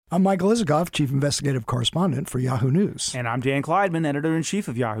I'm Michael Isikoff, Chief Investigative Correspondent for Yahoo News. And I'm Dan Kleidman, Editor-in-Chief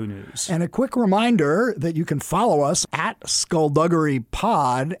of Yahoo News. And a quick reminder that you can follow us at Skullduggery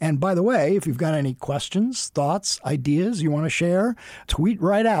Pod. And by the way, if you've got any questions, thoughts, ideas you want to share, tweet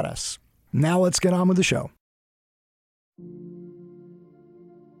right at us. Now let's get on with the show.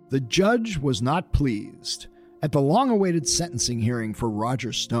 The judge was not pleased. At the long-awaited sentencing hearing for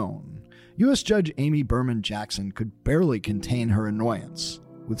Roger Stone, U.S. Judge Amy Berman Jackson could barely contain her annoyance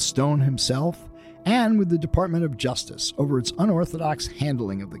with Stone himself and with the Department of Justice over its unorthodox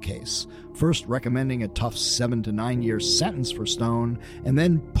handling of the case, first recommending a tough 7 to 9 year sentence for Stone and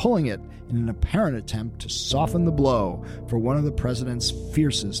then pulling it in an apparent attempt to soften the blow for one of the president's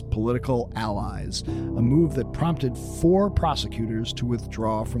fiercest political allies, a move that prompted 4 prosecutors to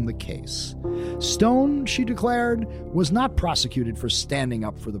withdraw from the case. Stone, she declared, was not prosecuted for standing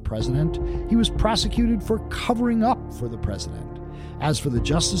up for the president. He was prosecuted for covering up for the president. As for the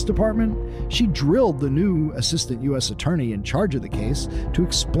Justice Department, she drilled the new Assistant U.S. Attorney in charge of the case to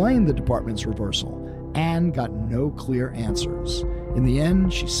explain the department's reversal and got no clear answers. In the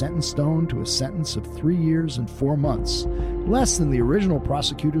end, she sentenced Stone to a sentence of 3 years and 4 months, less than the original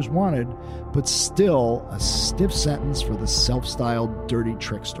prosecutors wanted, but still a stiff sentence for the self-styled dirty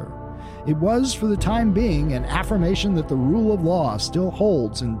trickster. It was, for the time being, an affirmation that the rule of law still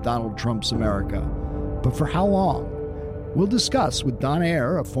holds in Donald Trump's America. But for how long? We'll discuss with Don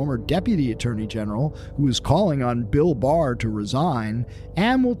Ayer, a former Deputy Attorney General who is calling on Bill Barr to resign,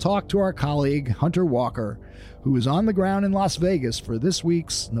 and we'll talk to our colleague Hunter Walker, who is on the ground in Las Vegas for this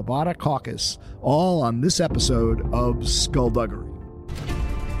week's Nevada caucus, all on this episode of Skullduggery.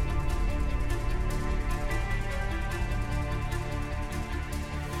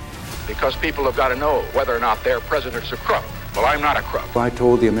 Because people have got to know whether or not their president's a crook. Well, I'm not a crook. I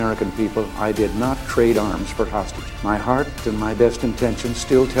told the American people I did not trade arms for hostage. My heart and my best intentions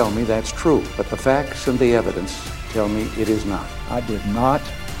still tell me that's true, but the facts and the evidence tell me it is not. I did not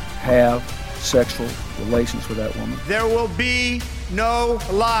have sexual relations with that woman. There will be no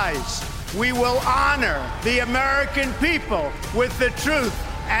lies. We will honor the American people with the truth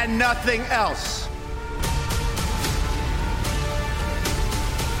and nothing else.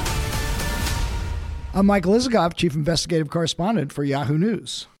 I'm Michael Isikoff, Chief Investigative Correspondent for Yahoo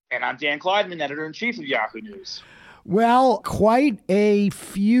News. And I'm Dan Kleidman, Editor-in-Chief of Yahoo News. Well, quite a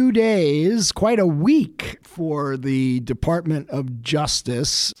few days, quite a week for the Department of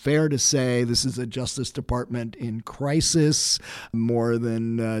Justice. Fair to say this is a Justice Department in crisis. More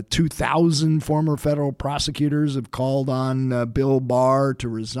than 2,000 former federal prosecutors have called on Bill Barr to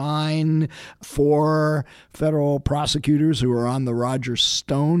resign. 4 federal prosecutors who are on the Roger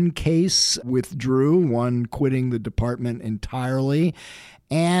Stone case withdrew, one quitting the department entirely.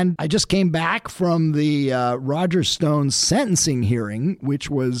 And I just came back from the Roger Stone sentencing hearing, which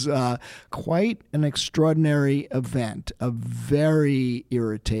was quite an extraordinary event. A very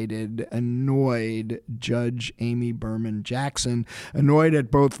irritated, annoyed Judge Amy Berman Jackson, annoyed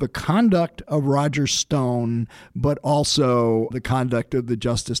at both the conduct of Roger Stone, but also the conduct of the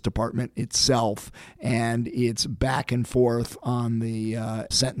Justice Department itself and its back and forth on the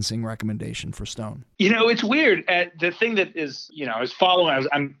sentencing recommendation for Stone. You know, it's weird. The thing that is, is following.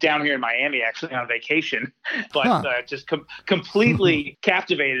 I'm down here in Miami, actually on vacation, but just completely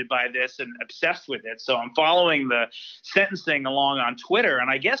captivated by this and obsessed with it. So I'm following the sentencing along on Twitter, and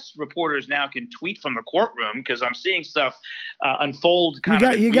I guess reporters now can tweet from the courtroom because I'm seeing stuff unfold.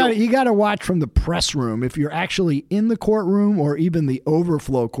 You got to watch from the press room if you're actually in the courtroom or even the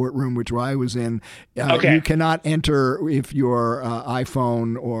overflow courtroom, which I was in. You cannot enter if your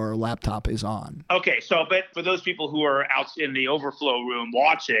iPhone or laptop is on. Okay, so but for those people who are out in the overflow room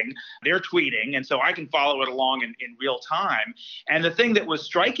watching, they're tweeting, and so I can follow it along in real time. And the thing that was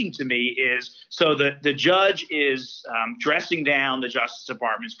striking to me is, so the judge is dressing down the Justice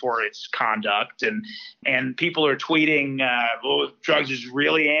Department for its conduct, and people are tweeting, Drugs is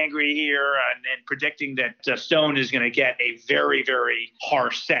really angry here, and predicting that Stone is going to get a very, very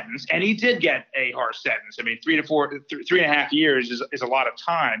harsh sentence. And he did get a harsh sentence. I mean, 3.5 years is a lot of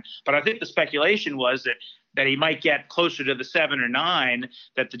time. But I think the speculation was that he might get closer to the 7 or 9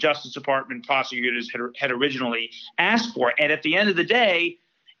 that the Justice Department prosecutors had originally asked for. And at the end of the day,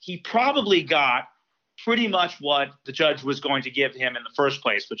 he probably got pretty much what the judge was going to give him in the first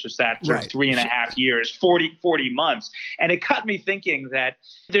place, which was that sort of 3.5 years, 40 months. And it got me thinking that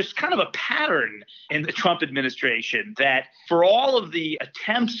there's kind of a pattern in the Trump administration that for all of the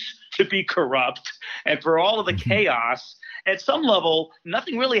attempts to be corrupt and for all of the chaos at some level,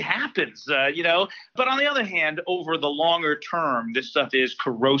 nothing really happens, But on the other hand, over the longer term, this stuff is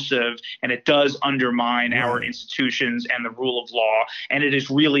corrosive and it does undermine our institutions and the rule of law. And it is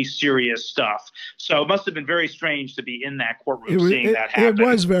really serious stuff. So it must have been very strange to be in that courtroom seeing that happen. It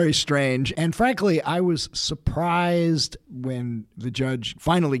was very strange. And frankly, I was surprised when the judge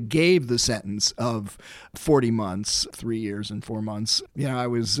finally gave the sentence of 40 months, 3 years and 4 months.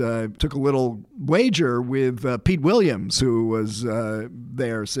 I took a little wager with Pete Williams, who was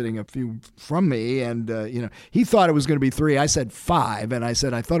there sitting a few from me. And, he thought it was going to be 3. I said 5. And I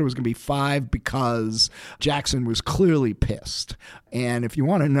said I thought it was going to be 5 because Jackson was clearly pissed. And if you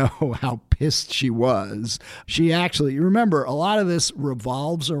want to know how pissed she was, she actually, you remember, a lot of this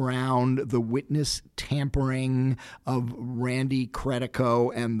revolves around the witness tampering of Randy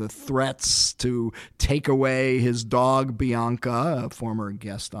Credico and the threats to take away his dog, Bianca, a former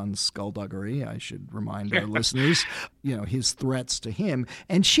guest on Skullduggery, I should remind our listeners, his threats to him.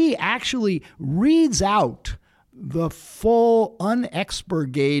 And she actually reads out the full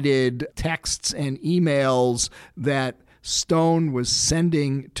unexpurgated texts and emails that Stone was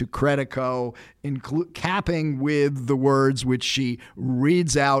sending to Credico, capping with the words which she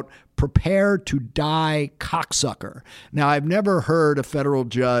reads out, "Prepare to die, cocksucker." Now, I've never heard a federal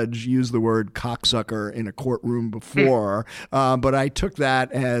judge use the word cocksucker in a courtroom before, but I took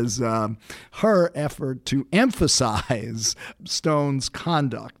that as her effort to emphasize Stone's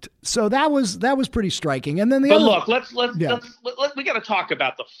conduct. So that was pretty striking. And then we got to talk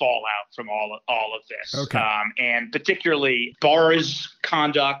about the fallout from all of this, okay. And particularly Barr's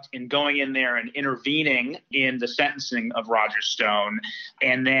conduct in going in there and intervening in the sentencing of Roger Stone,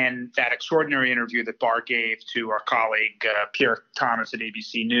 and then that extraordinary interview that Barr gave to our colleague Pierre Thomas at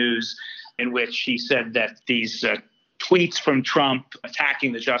ABC News, in which he said that these tweets from Trump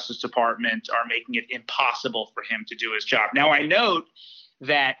attacking the Justice Department are making it impossible for him to do his job. Now, I note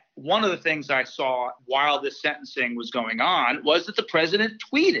that one of the things I saw while this sentencing was going on was that the president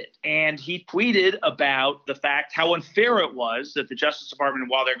tweeted. And he tweeted about the fact how unfair it was that the Justice Department,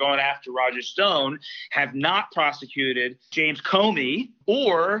 while they're going after Roger Stone, have not prosecuted James Comey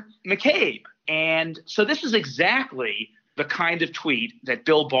or McCabe. And so this is exactly the kind of tweet that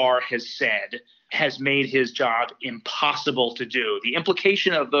Bill Barr has said has made his job impossible to do. The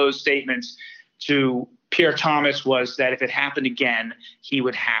implication of those statements to Pierre Thomas was that if it happened again, he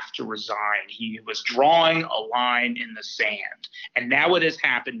would have to resign. He was drawing a line in the sand. And now it has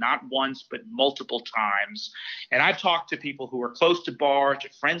happened not once, but multiple times. And I've talked to people who are close to Barr, to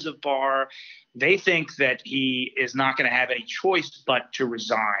friends of Barr. They think that he is not going to have any choice but to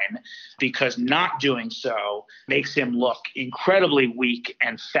resign, because not doing so makes him look incredibly weak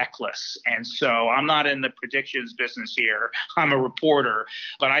and feckless. And so I'm not in the predictions business here. I'm a reporter.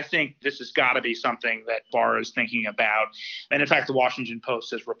 But I think this has got to be something that Barr is thinking about. And in fact, the Washington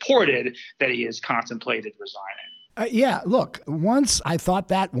Post has reported that he has contemplated resigning. Look, once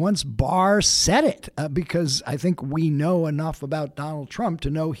Barr said it, because I think we know enough about Donald Trump to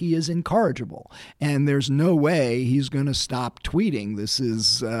know he is incorrigible, and there's no way he's going to stop tweeting. This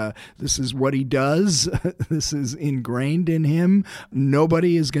is what he does. This is ingrained in him.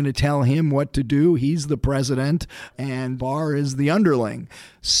 Nobody is going to tell him what to do. He's the president, and Barr is the underling.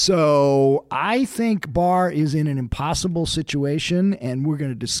 So I think Barr is in an impossible situation, and we're going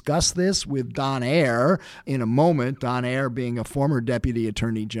to discuss this with Don Ayer in a moment. Don Ayer being a former deputy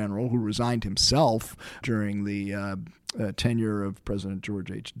attorney general who resigned himself during the tenure of President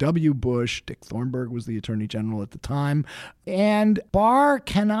George H.W. Bush. Dick Thornburgh was the attorney general at the time. And Barr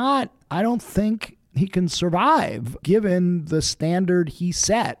cannot, I don't think, he can survive given the standard he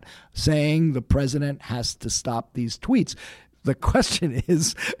set, saying the president has to stop these tweets. The question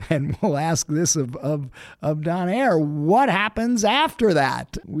is, and we'll ask this of Don Ayer, what happens after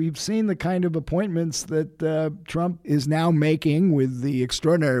that? We've seen the kind of appointments that Trump is now making, with the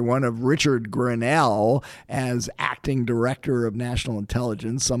extraordinary one of Richard Grenell as acting director of national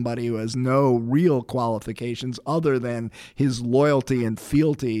intelligence, somebody who has no real qualifications other than his loyalty and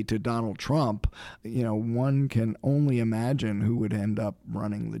fealty to Donald Trump. One can only imagine who would end up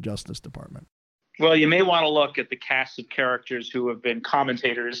running the Justice Department. Well, you may want to look at the cast of characters who have been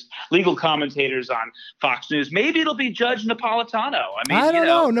commentators, legal commentators on Fox News. Maybe it'll be Judge Napolitano. I don't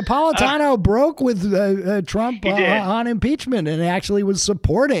know. Napolitano broke with Trump on impeachment and actually was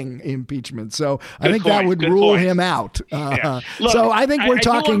supporting impeachment. So I think that would rule him out. Look, so I think we're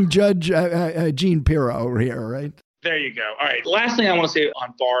talking Judge Gene Pirro here, right? There you go. All right. Last thing I want to say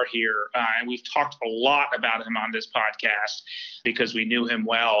on Barr here, and we've talked a lot about him on this podcast because we knew him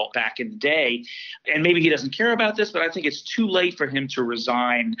well back in the day. And maybe he doesn't care about this, but I think it's too late for him to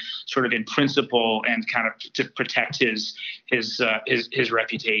resign sort of in principle and kind of to protect his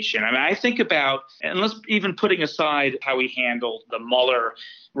reputation. I mean, I think about, and let's even putting aside how he handled the Mueller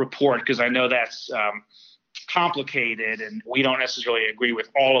report, because I know that's complicated and we don't necessarily agree with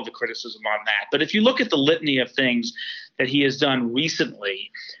all of the criticism on that. But if you look at the litany of things that he has done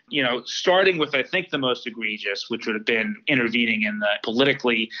recently, starting with, I think, the most egregious, which would have been intervening in the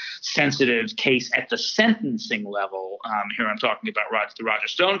politically sensitive case at the sentencing level. Here I'm talking about the Roger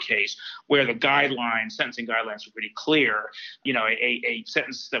Stone case, where the sentencing guidelines were pretty clear. A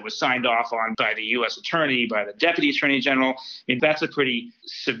sentence that was signed off on by the U.S. attorney, by the deputy attorney general. I mean, that's a pretty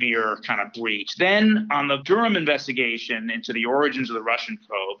severe kind of breach. Then on the Durham investigation into the origins of the Russian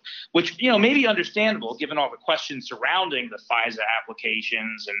probe, which, may be understandable given all the questions surrounding the FISA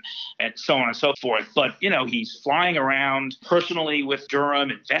applications and so on and so forth. But, he's flying around personally with Durham,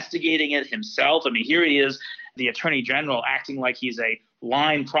 investigating it himself. I mean, here he is, the attorney general, acting like he's a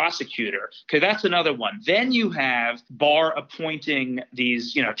line prosecutor. Okay, that's another one. Then you have Barr appointing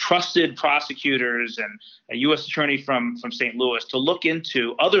these, trusted prosecutors and a U.S. attorney from St. Louis to look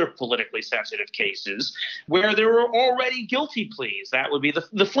into other politically sensitive cases where there were already guilty pleas. That would be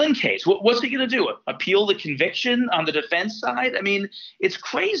the Flynn case. What's he going to do? Appeal the conviction on the defense side? I mean, it's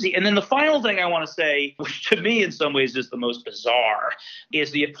crazy. And then the final thing I want to say, which to me in some ways is the most bizarre, is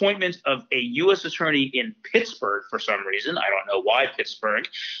the appointment of a U.S. attorney in Pittsburgh for some reason. I don't know why Pittsburgh,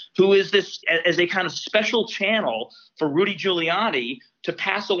 who is this as a kind of special channel for Rudy Giuliani to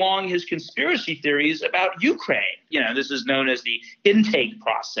pass along his conspiracy theories about Ukraine. This is known as the intake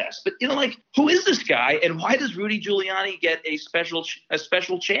process. But, who is this guy and why does Rudy Giuliani get a special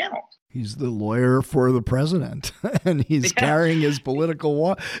channel? He's the lawyer for the president, and he's carrying his political,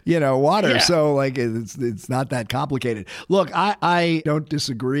 water. Yeah. So, it's not that complicated. Look, I don't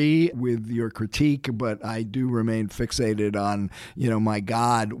disagree with your critique, but I do remain fixated on, my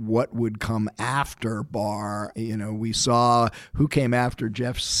God, what would come after Barr. We saw who came after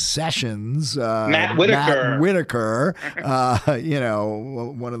Jeff Sessions, Matt Whitaker.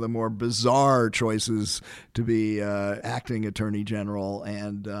 One of the more bizarre choices to be acting attorney general,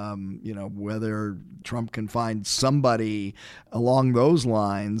 and whether Trump can find somebody along those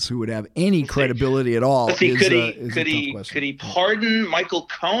lines who would have any credibility at all. Could he pardon Michael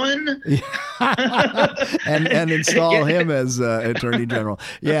Cohen and install him as attorney general?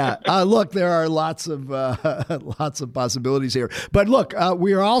 Yeah. Look, there are lots of possibilities here. But look,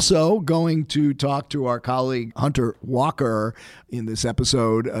 we are also going to talk to our colleague Hunter Walker in this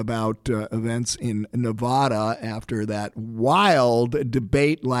episode about events in Nevada after that wild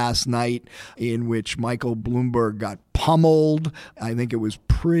debate last night in which Michael Bloomberg got pummeled. I think it was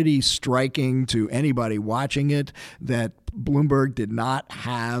pretty striking to anybody watching it that Bloomberg did not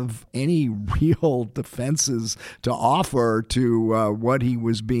have any real defenses to offer to what he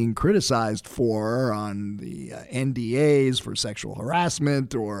was being criticized for on the NDAs for sexual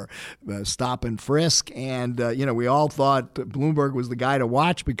harassment or stop and frisk. And, we all thought Bloomberg was the guy to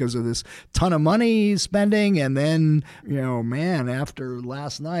watch because of this ton of money he's spending. And then, after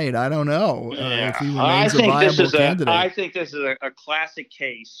last night, I don't know if he remains a viable candidate. I think this is a classic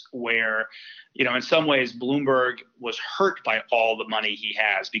case where, in some ways, Bloomberg was hurt by all the money he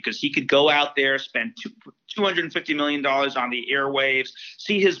has because he could go out there, spend $250 million on the airwaves,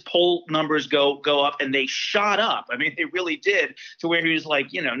 see his poll numbers go up, and they shot up. I mean, they really did, to where he was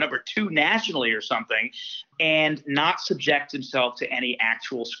number 2 nationally or something, and not subject himself to any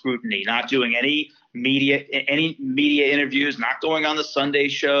actual scrutiny, not doing any media interviews, not going on the Sunday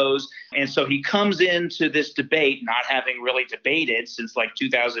shows. And so he comes into this debate not having really debated since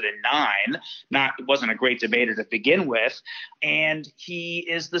 2009. It wasn't a great debater to begin with. And he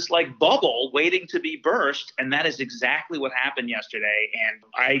is this bubble waiting to be burst. And that is exactly what happened yesterday.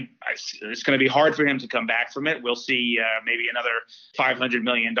 And it's going to be hard for him to come back from it. We'll see. Maybe another $500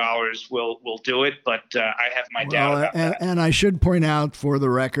 million will do it. But I have my doubt about that. And I should point out for the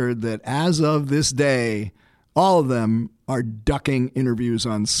record that as of this day, all of them are ducking interviews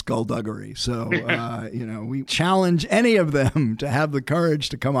on skullduggery. So, we challenge any of them to have the courage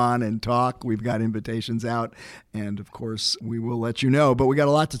to come on and talk. We've got invitations out, and of course, we will let you know. But we got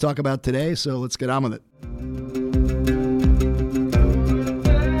a lot to talk about today, so let's get on with it.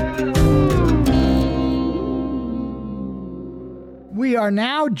 We are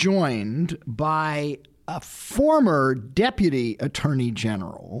now joined by a former deputy attorney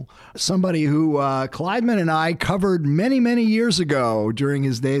general, somebody who Clydeman and I covered many, many years ago during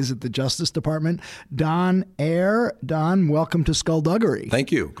his days at the Justice Department, Don Ayer. Don, welcome to Skullduggery.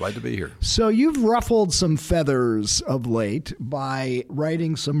 Thank you. Glad to be here. So you've ruffled some feathers of late by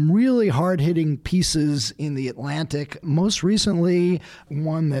writing some really hard-hitting pieces in The Atlantic, most recently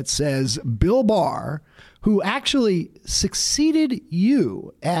one that says Bill Barr, who actually succeeded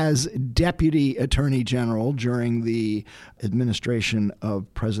you as Deputy Attorney General during the administration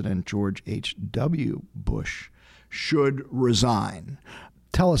of President George H.W. Bush, should resign.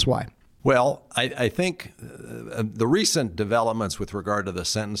 Tell us why. Well, I think the recent developments with regard to the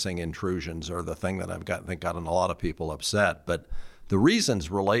sentencing intrusions are the thing that I've gotten a lot of people upset. But the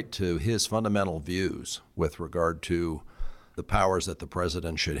reasons relate to his fundamental views with regard to the powers that the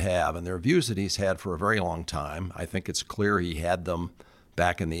president should have. And they're views that he's had for a very long time. I think it's clear he had them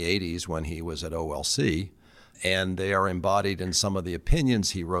back in the 80s when he was at OLC, and they are embodied in some of the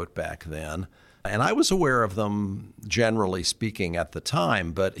opinions he wrote back then. And I was aware of them, generally speaking, at the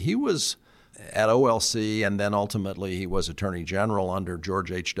time, but he was at OLC, and then ultimately he was Attorney General under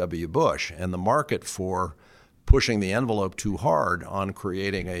George H.W. Bush. And the market for pushing the envelope too hard on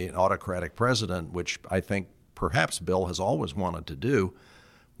creating an autocratic president, which I think perhaps Bill has always wanted to do,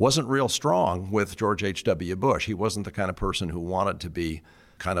 wasn't real strong with George H.W. Bush. He wasn't the kind of person who wanted to be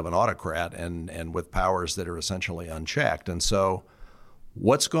kind of an autocrat and with powers that are essentially unchecked. And so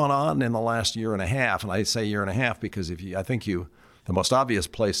what's gone on in the last year and a half, and I say year and a half because the most obvious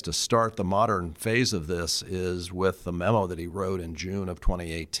place to start the modern phase of this is with the memo that he wrote in June of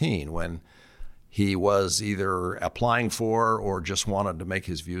 2018 when he was either applying for or just wanted to make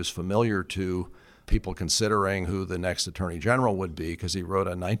his views familiar to people considering who the next attorney general would be, because he wrote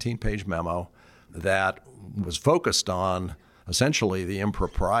a 19-page memo that was focused on essentially the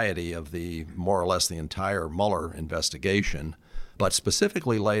impropriety of more or less the entire Mueller investigation, but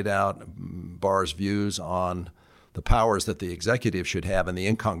specifically laid out Barr's views on the powers that the executive should have and the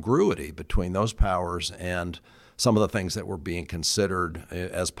incongruity between those powers and some of the things that were being considered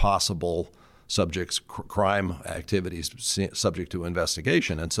as possible subjects, crime activities subject to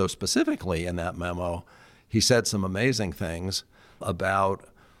investigation. And so specifically in that memo, he said some amazing things about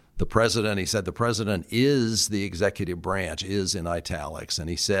the president. He said the president is the executive branch, is in italics. And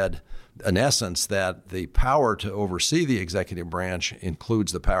he said, in essence, that the power to oversee the executive branch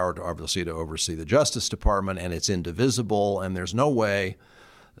includes the power to obviously to oversee the Justice Department, and it's indivisible, and there's no way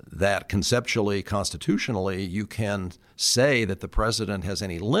that conceptually, constitutionally, you can say that the president has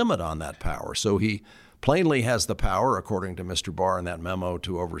any limit on that power. So he plainly has the power, according to Mr. Barr in that memo,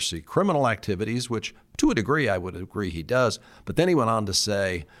 to oversee criminal activities, which to a degree I would agree he does. But then he went on to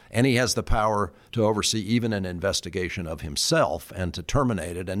say, and he has the power to oversee even an investigation of himself and to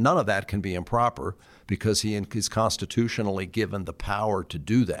terminate it. And none of that can be improper because he is constitutionally given the power to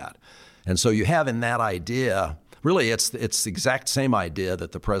do that. And so you have in that idea, really, it's the exact same idea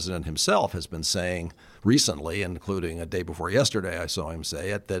that the president himself has been saying recently, including a day before yesterday I saw him say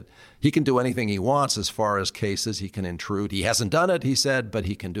it, that he can do anything he wants as far as cases. He can intrude. He hasn't done it, he said, but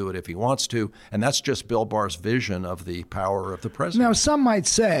he can do it if he wants to. And that's just Bill Barr's vision of the power of the president. Now, some might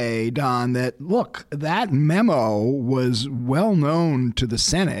say, Don, that, look, that memo was well known to the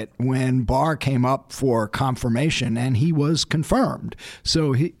Senate when Barr came up for confirmation, and he was confirmed.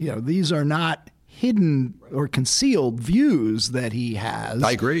 So, these are not hidden or concealed views that he has.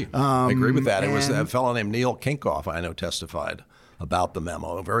 I agree. I agree with that. It was a fellow named Neil Kinkoff, I know, testified about the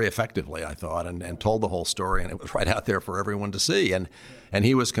memo very effectively, I thought, and told the whole story, and it was right out there for everyone to see. And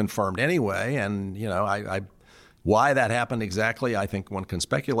he was confirmed anyway. And, why that happened exactly, I think one can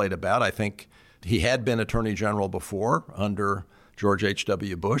speculate about. I think he had been Attorney General before under George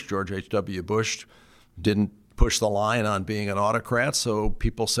H.W. Bush. George H.W. Bush didn't push the line on being an autocrat, so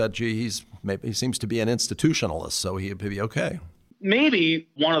people said, gee, maybe he seems to be an institutionalist, so he'd be okay. Maybe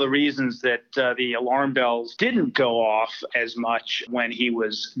one of the reasons that the alarm bells didn't go off as much when he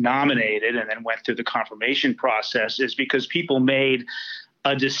was nominated and then went through the confirmation process is because people made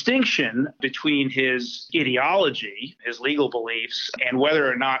a distinction between his ideology, his legal beliefs, and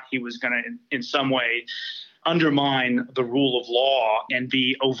whether or not he was going to, in some way, undermine the rule of law and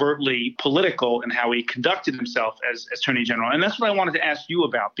be overtly political in how he conducted himself as Attorney General. And that's what I wanted to ask you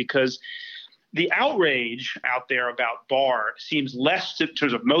about, because The outrage out there about Barr seems less, in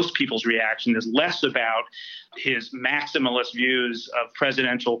terms of most people's reaction, is less about his maximalist views of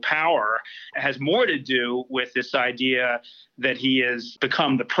presidential power. It has more to do with this idea that he has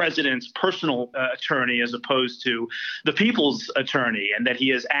become the president's personal attorney as opposed to the people's attorney, and that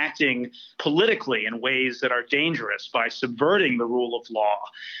he is acting politically in ways that are dangerous by subverting the rule of law.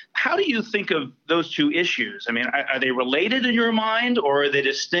 How do you think of those two issues? I mean, are they related in your mind, or are they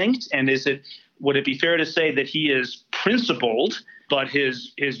distinct? And would it be fair to say that he is principled, but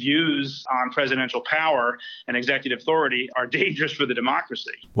his views on presidential power and executive authority are dangerous for the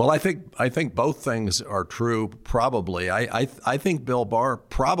democracy? Well, I think both things are true. Probably, I think Bill Barr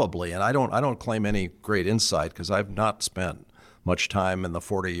probably, and I don't claim any great insight because I've not spent much time in the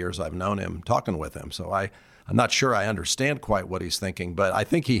 40 years I've known him talking with him. So I'm not sure I understand quite what he's thinking, but I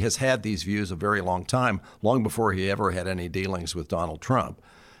think he has had these views a very long time, long before he ever had any dealings with Donald Trump.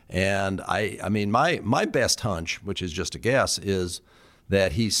 And I mean, my best hunch, which is just a guess, is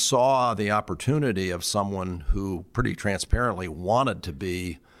that he saw the opportunity of someone who pretty transparently wanted to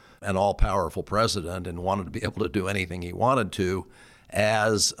be an all-powerful president and wanted to be able to do anything he wanted to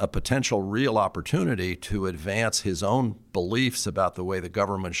as a potential real opportunity to advance his own beliefs about the way the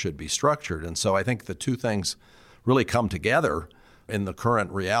government should be structured. And so I think the two things really come together in the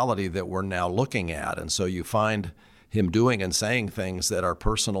current reality that we're now looking at. And so you find him doing and saying things that are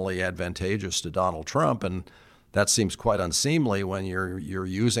personally advantageous to Donald Trump, and that seems quite unseemly when you're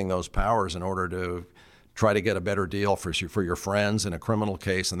using those powers in order to try to get a better deal for your friends in a criminal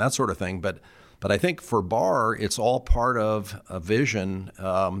case and that sort of thing. But I think for Barr, it's all part of a vision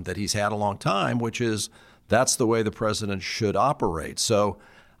that he's had a long time, which is that's the way the president should operate. So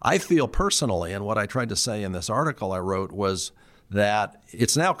I feel personally, and what I tried to say in this article I wrote was that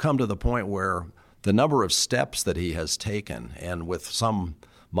it's now come to the point where the number of steps that he has taken, and with some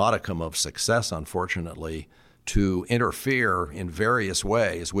modicum of success, unfortunately, to interfere in various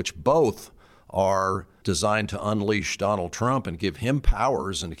ways, which both are designed to unleash Donald Trump and give him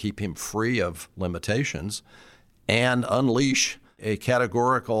powers and to keep him free of limitations, and unleash a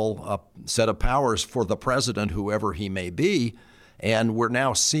categorical set of powers for the president, whoever he may be. And we're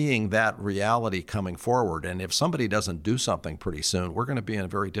now seeing that reality coming forward. And if somebody doesn't do something pretty soon, we're going to be in a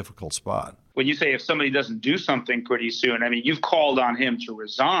very difficult spot. When you say if somebody doesn't do something pretty soon, I mean, you've called on him to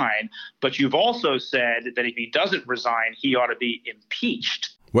resign, but you've also said that if he doesn't resign, he ought to be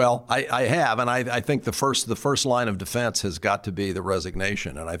impeached. Well, I have, and I think the first line of defense has got to be the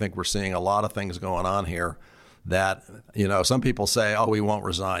resignation. And I think we're seeing a lot of things going on here that, some people say, oh, we won't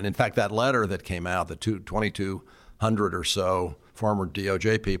resign. In fact, that letter that came out, the 2,200 or so former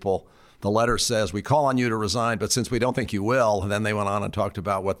DOJ people, the letter says, we call on you to resign, but since we don't think you will, and then they went on and talked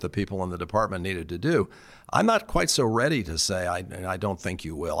about what the people in the department needed to do. I'm not quite so ready to say I don't think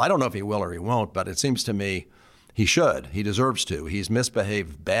you will. I don't know if he will or he won't, but it seems to me he should. He deserves to. He's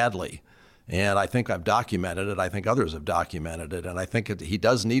misbehaved badly. And I think I've documented it. I think others have documented it. And I think he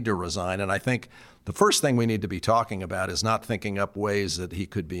does need to resign. And I think the first thing we need to be talking about is not thinking up ways that he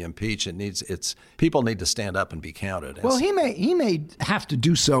could be impeached. People need to stand up and be counted. Well, he may have to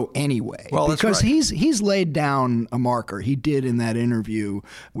do so anyway. Well, because that's right. he's laid down a marker. He did in that interview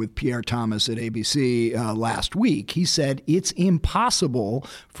with Pierre Thomas at ABC last week. He said it's impossible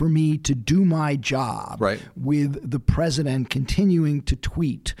for me to do my job with the president continuing to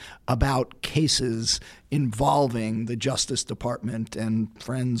tweet about cases involving the Justice Department and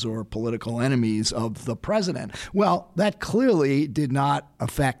friends or political enemies of the president. Well, that clearly did not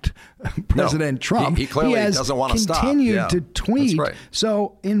affect President Trump. He clearly has doesn't want to stop. Continued to tweet. That's right.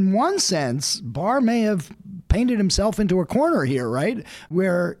 So in one sense, Barr may have painted himself into a corner here, right?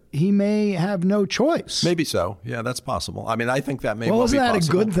 Where he may have no choice. Maybe so. Yeah, that's possible. I mean, I think that may well be possible. Well, isn't that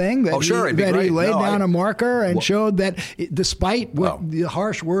a good thing? That he laid down a marker and showed that despite the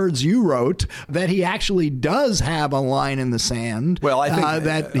harsh words you wrote, that he actually does have a line in the sand I think,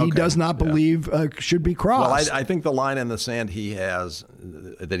 that he does not believe should be crossed. Well, I think the line in the sand he has,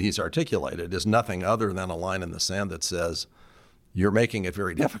 that he's articulated, is nothing other than a line in the sand that says, you're making it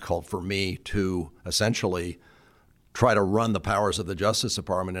very difficult for me to essentially try to run the powers of the Justice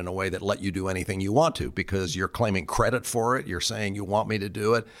Department in a way that let you do anything you want to, because you're claiming credit for it. You're saying you want me to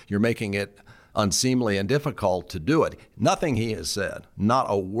do it. You're making it unseemly and difficult to do it. Nothing he has said, not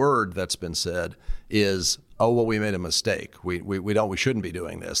a word that's been said, is, oh, well, we made a mistake. We shouldn't be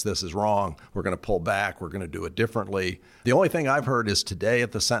doing this. This is wrong. We're going to pull back. We're going to do it differently. The only thing I've heard is today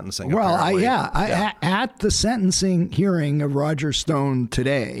at the sentencing. Well, at the sentencing hearing of Roger Stone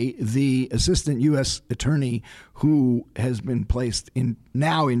today, the assistant U.S. attorney who has been placed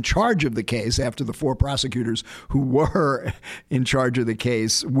now in charge of the case after the 4 prosecutors who were in charge of the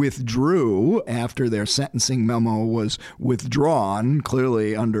case withdrew after their sentencing memo was withdrawn,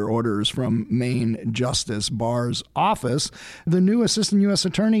 clearly under orders from Maine Justice Barr's office. The new assistant U.S.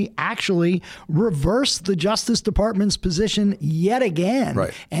 attorney actually reversed the Justice Department's position yet again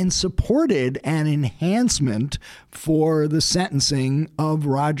and supported an enhancement for the sentencing of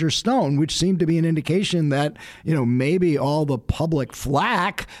Roger Stone, which seemed to be an indication that, maybe all the public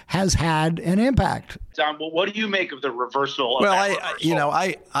flack has had an impact. Don, what do you make of the reversal? Well,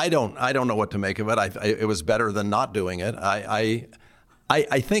 I don't know what to make of it. It was better than not doing it. I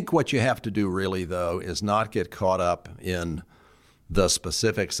think what you have to do really, though, is not get caught up in the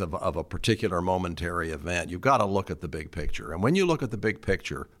specifics of a particular momentary event. You've got to look at the big picture. And when you look at the big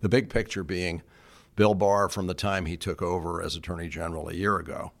picture being Bill Barr from the time he took over as Attorney General a year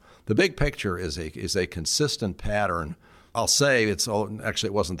ago, the big picture is a consistent pattern. I'll say it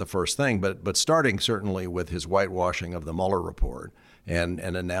wasn't the first thing, but starting certainly with his whitewashing of the Mueller report and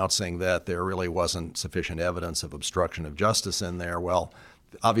announcing that there really wasn't sufficient evidence of obstruction of justice in there. Well,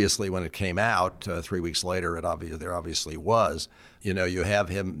 obviously, when it came out 3 weeks later, there obviously was. You have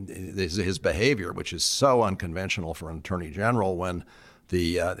his behavior, which is so unconventional for an attorney general, when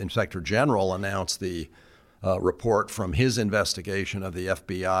the inspector general announced the report from his investigation of the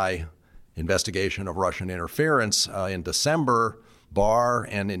FBI investigation of Russian interference in December. Barr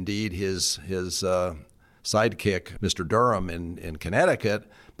and indeed his sidekick, Mr. Durham in Connecticut,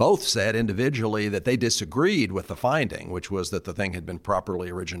 both said individually that they disagreed with the finding, which was that the thing had been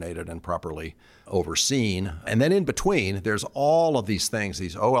properly originated and properly overseen. And then in between, there's all of these things,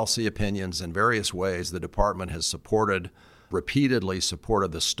 these OLC opinions in various ways the department has repeatedly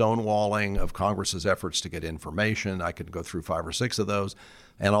supported the stonewalling of Congress's efforts to get information. I could go through 5 or 6 of those.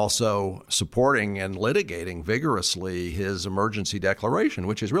 And also supporting and litigating vigorously his emergency declaration,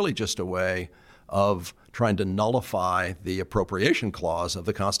 which is really just a way of trying to nullify the appropriation clause of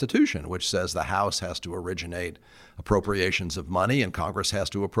the Constitution, which says the House has to originate appropriations of money and Congress has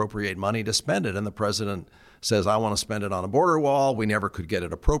to appropriate money to spend it. And the president says, I want to spend it on a border wall. We never could get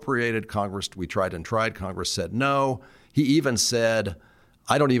it appropriated. We tried and tried. Congress said no. He even said,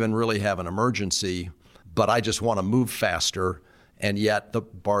 I don't even really have an emergency, but I just want to move faster. And yet the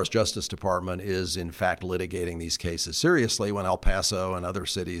Barr's Justice Department is, in fact, litigating these cases seriously when El Paso and other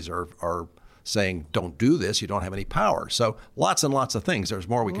cities are saying, don't do this, you don't have any power. So lots and lots of things. There's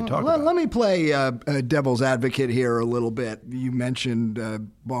more we can talk about. Let me play devil's advocate here a little bit. You mentioned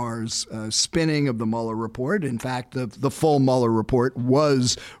Barr's spinning of the Mueller report. In fact, the full Mueller report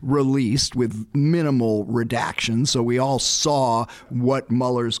was released with minimal redactions, so we all saw what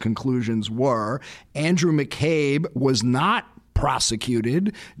Mueller's conclusions were. Andrew McCabe was not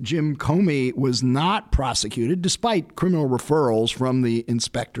prosecuted. Jim Comey was not prosecuted, despite criminal referrals from the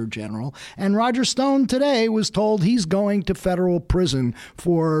inspector general. And Roger Stone today was told he's going to federal prison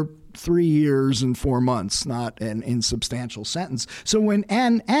for 3 years and 4 months, not an insubstantial sentence. So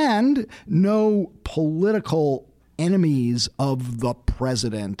and no political enemies of the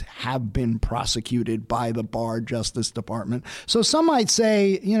president have been prosecuted by the Barr Justice Department. So some might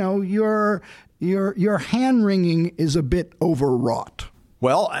say, your hand-wringing is a bit overwrought.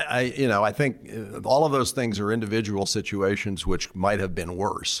 Well, I think all of those things are individual situations which might have been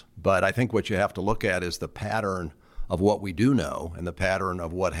worse. But I think what you have to look at is the pattern of what we do know and the pattern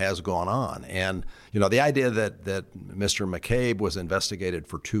of what has gone on. And, the idea that Mr. McCabe was investigated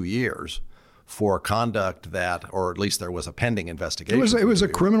for 2 years for conduct that, or at least there was a pending investigation. It was a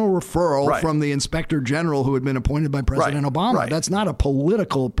criminal referral from the inspector general who had been appointed by President Obama. Right. That's not a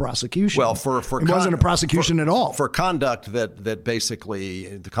political prosecution. Well, it wasn't a prosecution at all. For conduct that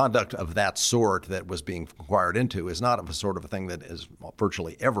basically, the conduct of that sort that was being inquired into is not a sort of a thing that is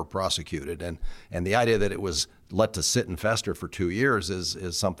virtually ever prosecuted. And the idea that it was let to sit and fester for 2 years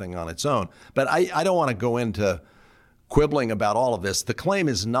is something on its own. But I don't want to go into quibbling about all of this. The claim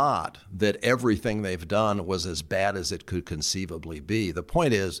is not that everything they've done was as bad as it could conceivably be. The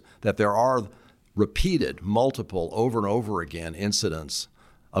point is that there are repeated, multiple, over and over again incidents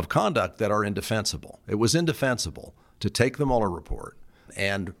of conduct that are indefensible. It was indefensible to take the Mueller report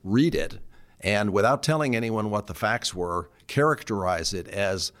and read it and, without telling anyone what the facts were, characterize it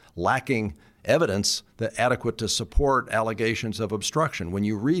as lacking evidence that adequate to support allegations of obstruction. When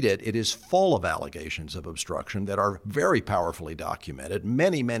you read it, it is full of allegations of obstruction that are very powerfully documented,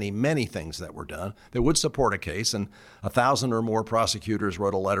 many, many, many things that were done that would support a case, and 1,000 or more prosecutors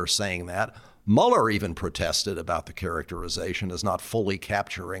wrote a letter saying that. Mueller even protested about the characterization as not fully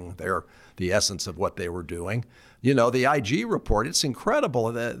capturing the essence of what they were doing. You know, the IG report, it's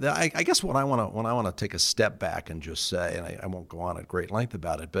incredible. I guess what I want to take a step back and just say, and I won't go on at great length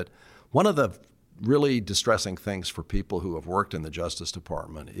about it, but one of the really distressing things for people who have worked in the Justice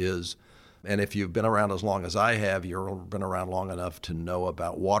Department is, and if you've been around as long as I have, you've been around long enough to know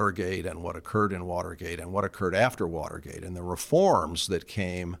about Watergate and what occurred in Watergate and what occurred after Watergate and the reforms that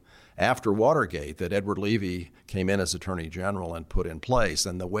came after Watergate that Edward Levy came in as Attorney General and put in place,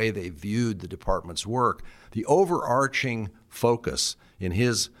 and the way they viewed the department's work. The overarching focus in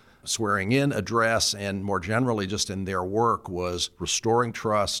his swearing-in address and more generally just in their work was restoring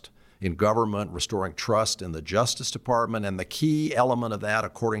trust in government, restoring trust in the Justice Department. And the key element of that,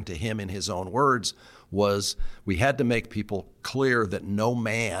 according to him in his own words, was we had to make people clear that no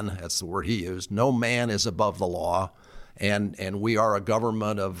man, that's the word he used, no man is above the law, and we are a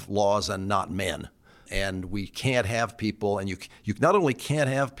government of laws and not men. And we can't have people, and you not only can't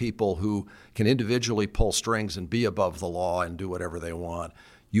have people who can individually pull strings and be above the law and do whatever they want,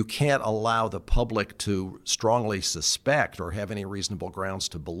 you can't allow the public to strongly suspect or have any reasonable grounds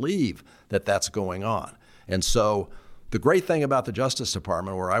to believe that that's going on. And so the great thing about the Justice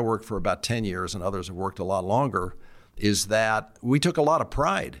Department, where I worked for about 10 years and others have worked a lot longer, is that we took a lot of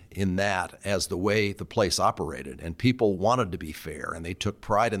pride in that as the way the place operated. And people wanted to be fair, and they took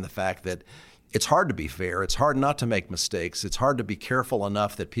pride in the fact that it's hard to be fair. It's hard not to make mistakes. It's hard to be careful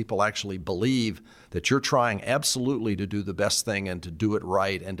enough that people actually believe that you're trying absolutely to do the best thing and to do it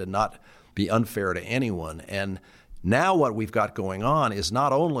right and to not be unfair to anyone. And now what we've got going on is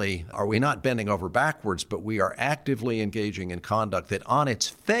not only are we not bending over backwards, but we are actively engaging in conduct that on its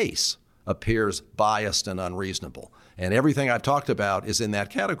face appears biased and unreasonable. And everything I've talked about is in that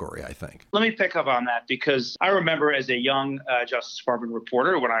category, I think. Let me pick up on that, because I remember as a young Justice Department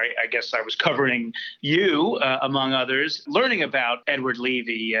reporter, when I guess I was covering you, among others, learning about Edward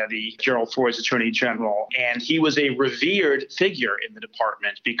Levy, the Gerald Ford's Attorney General. And he was a revered figure in the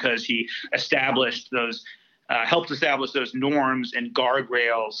department because he established helped establish those norms and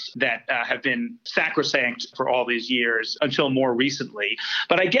guardrails that have been sacrosanct for all these years until more recently.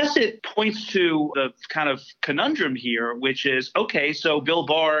 But I guess it points to the kind of conundrum here, which is, okay, so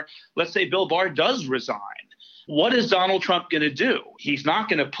let's say Bill Barr does resign. What is Donald Trump going to do? He's not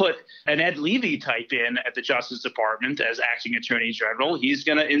going to put an Ed Levy type in at the Justice Department as acting Attorney General. He's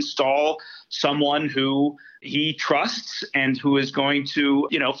going to install someone who he trusts and who is going to,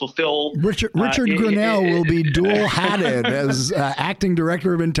 fulfill. Richard Grenell will be dual-hatted as acting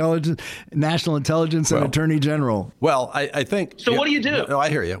Director of National Intelligence and Attorney General. Well, I think. So what do you do? No, I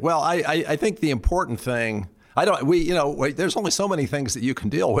hear you. Well, I think the important thing. There's only so many things that you can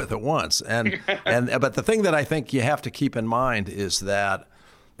deal with at once, but the thing that I think you have to keep in mind is that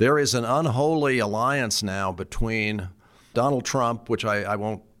there is an unholy alliance now between Donald Trump, which I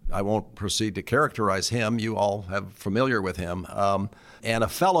won't proceed to characterize him. You all have familiar with him, and a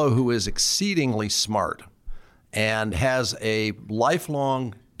fellow who is exceedingly smart and has a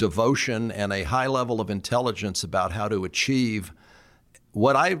lifelong devotion and a high level of intelligence about how to achieve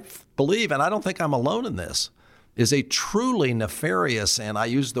what I believe, and I don't think I'm alone in this, is a truly nefarious, and I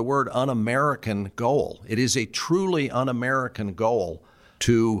use the word un-American goal. It is a truly un-American goal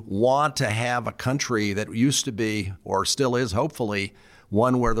to want to have a country that used to be, or still is hopefully,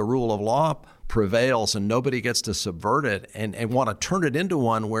 one where the rule of law prevails and nobody gets to subvert it, and want to turn it into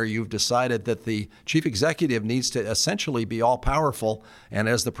one where you've decided that the chief executive needs to essentially be all-powerful and,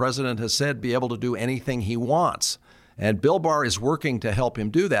 as the president has said, be able to do anything he wants. And Bill Barr is working to help him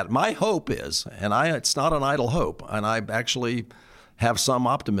do that. My hope is, and it's not an idle hope, and I actually have some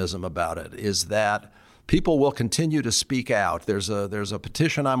optimism about it, is that people will continue to speak out. There's a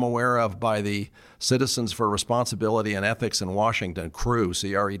petition I'm aware of by the Citizens for Responsibility and Ethics in Washington, CREW,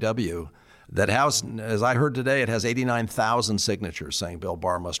 C-R-E-W, that has, as I heard today, it has 89,000 signatures saying Bill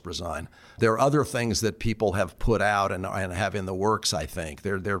Barr must resign. There are other things that people have put out and have in the works, I think.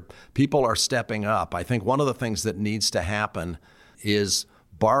 People are stepping up. I think one of the things that needs to happen is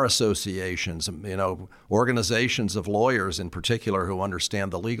bar associations, organizations of lawyers in particular who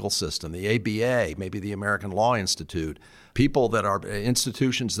understand the legal system, the ABA, maybe the American Law Institute,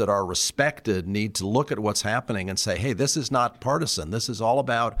 institutions that are respected need to look at what's happening and say, hey, this is not partisan. This is all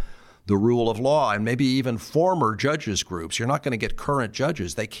about the rule of law, and maybe even former judges groups. You're not going to get current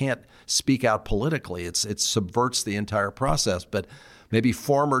judges. They can't speak out politically. It subverts the entire process, but maybe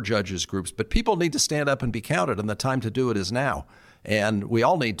former judges groups. But people need to stand up and be counted, and the time to do it is now. And we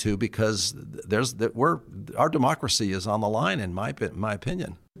all need to, because our democracy is on the line, in my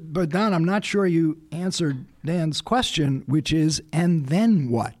opinion. But Don, I'm not sure you answered Dan's question, which is, and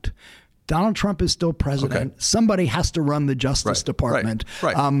then what? Donald Trump is still president. Okay. Somebody has to run the Justice Department.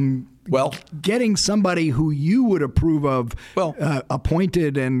 Right. Well, getting somebody who you would approve of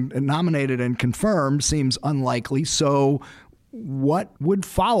appointed and nominated and confirmed seems unlikely. So what would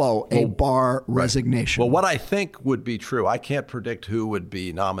follow a Barr resignation? Well, what I think would be true, I can't predict who would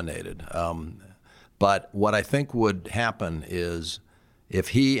be nominated. But what I think would happen is if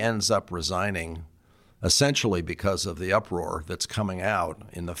he ends up resigning, essentially because of the uproar that's coming out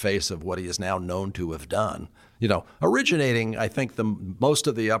in the face of what he is now known to have done. Originating, I think most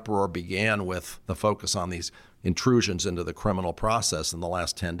of the uproar began with the focus on these intrusions into the criminal process in the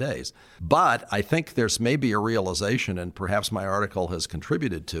last 10 days. But I think there's maybe a realization, and perhaps my article has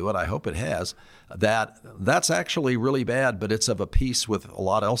contributed to it, I hope it has, that that's actually really bad, but it's of a piece with a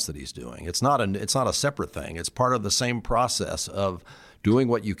lot else that he's doing. It's not a separate thing. It's part of the same process of doing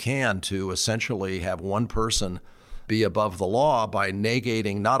what you can to essentially have one person be above the law by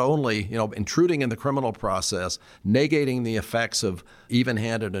negating not only, intruding in the criminal process, negating the effects of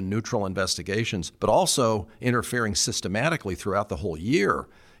even-handed and neutral investigations, but also interfering systematically throughout the whole year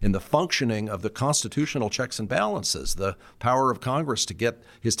in the functioning of the constitutional checks and balances, the power of Congress to get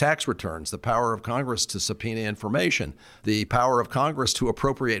his tax returns, the power of Congress to subpoena information, the power of Congress to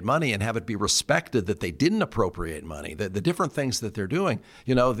appropriate money and have it be respected that they didn't appropriate money, the different things that they're doing.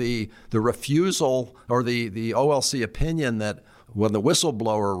 The refusal or the OLC opinion that when the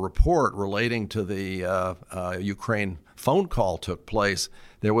whistleblower report relating to the Ukraine phone call took place,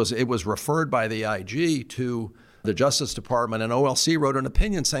 it was referred by the IG to the Justice Department, and OLC wrote an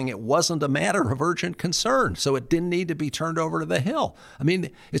opinion saying it wasn't a matter of urgent concern, so it didn't need to be turned over to the Hill. I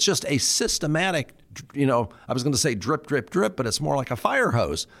mean, it's just a systematic, I was going to say drip, drip, drip, but it's more like a fire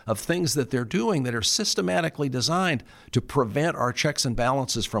hose of things that they're doing that are systematically designed to prevent our checks and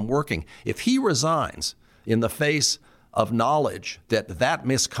balances from working. If he resigns in the face of knowledge that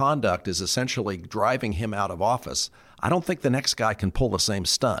misconduct is essentially driving him out of office, I don't think the next guy can pull the same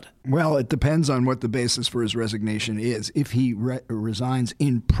stunt. Well, it depends on what the basis for his resignation is. If he resigns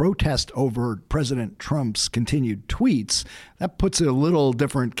in protest over President Trump's continued tweets, that puts a little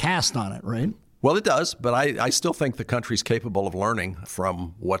different cast on it, right? Well, it does, but I still think the country's capable of learning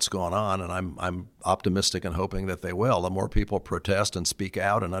from what's going on, and I'm optimistic and hoping that they will. The more people protest and speak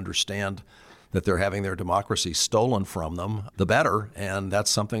out and understand that they're having their democracy stolen from them, the better. And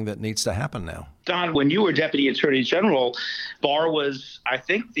that's something that needs to happen now. Don, when you were Deputy Attorney General, Barr was, I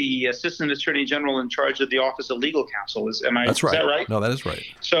think, the Assistant Attorney General in charge of the Office of Legal Counsel. That's right. Is that right? No, that is right.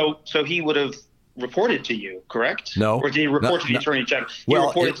 So he would have reported to you, correct? No. Or did he report to the Attorney General? He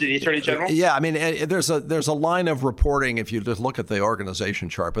reported to the Attorney General? Yeah, I mean, there's a line of reporting if you just look at the organization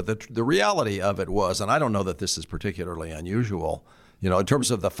chart. But the reality of it was, and I don't know that this is particularly unusual, in terms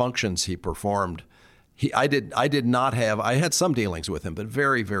of the functions he performed, I had some dealings with him, but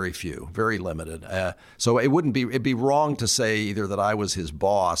very, very few, very limited. So it'd be wrong to say either that I was his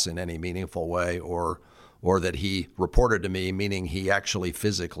boss in any meaningful way or that he reported to me, meaning he actually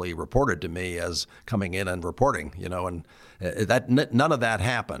physically reported to me as coming in and reporting, and that none of that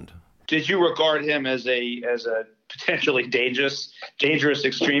happened. Did you regard him as a potentially dangerous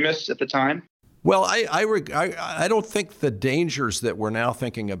extremist at the time? Well, I don't think the dangers that we're now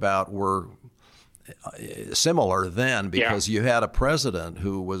thinking about were similar then, because you had a president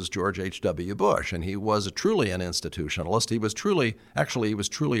who was George H.W. Bush, and he was truly an institutionalist. He was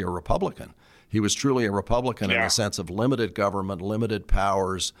truly a Republican. He was truly a Republican in the sense of limited government, limited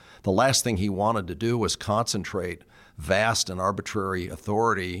powers. The last thing he wanted to do was concentrate vast and arbitrary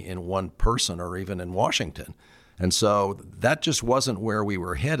authority in one person or even in Washington. And so that just wasn't where we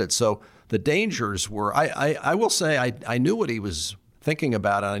were headed. So the dangers were, I will say, I knew what he was thinking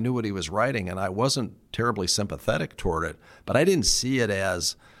about it. I knew what he was writing, and I wasn't terribly sympathetic toward it. But I didn't see it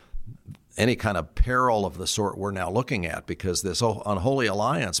as any kind of peril of the sort we're now looking at, because this unholy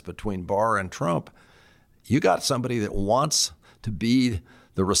alliance between Barr and Trump, you got somebody that wants to be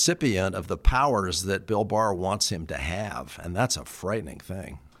the recipient of the powers that Bill Barr wants him to have, and that's a frightening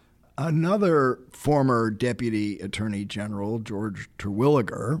thing. Another former Deputy Attorney General, George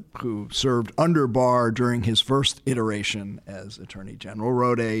Terwilliger, who served under Barr during his first iteration as Attorney General,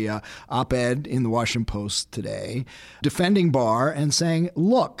 wrote a op-ed in the Washington Post today defending Barr and saying,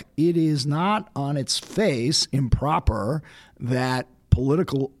 look, it is not on its face improper that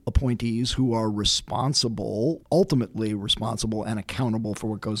political appointees who are ultimately responsible and accountable for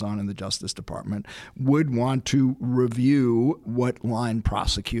what goes on in the Justice Department, would want to review what line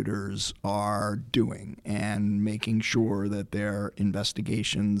prosecutors are doing and making sure that their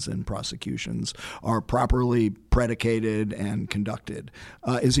investigations and prosecutions are properly predicated and conducted.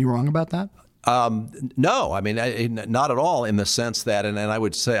 Is he wrong about that? No, I mean, not at all, in the sense that, and I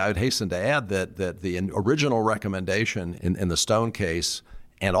would hasten to add that the original recommendation in the Stone case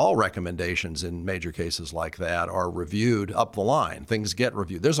and all recommendations in major cases like that are reviewed up the line. Things get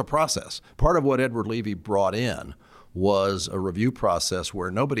reviewed. There's a process. Part of what Edward Levy brought in was a review process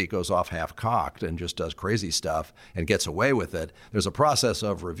where nobody goes off half-cocked and just does crazy stuff and gets away with it. There's a process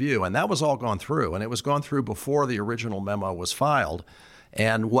of review, and that was all gone through, and it was gone through before the original memo was filed.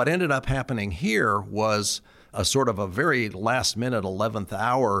 And what ended up happening here was a sort of a very last-minute, 11th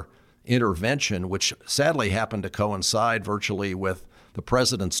hour intervention, which sadly happened to coincide virtually with the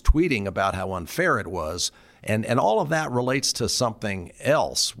president's tweeting about how unfair it was. And all of that relates to something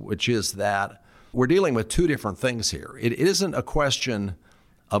else, which is that we're dealing with two different things here. It isn't a question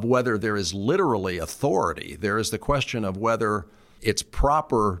of whether there is literally authority. There is the question of whether it's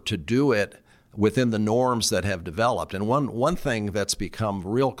proper to do it within the norms that have developed. And one thing that's become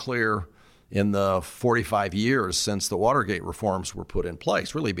real clear in the 45 years since the Watergate reforms were put in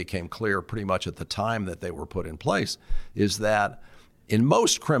place, really became clear pretty much at the time that they were put in place, is that in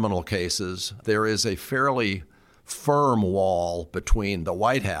most criminal cases, there is a fairly firm wall between the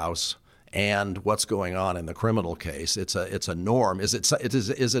White House and what's going on in the criminal case. It's a norm. Is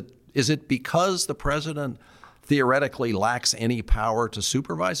it because the president theoretically lacks any power to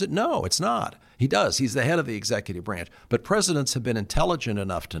supervise it? No, it's not. He does. He's the head of the executive branch. But presidents have been intelligent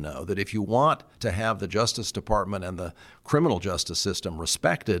enough to know that if you want to have the Justice Department and the criminal justice system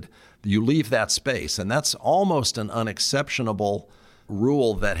respected, you leave that space. And that's almost an unexceptionable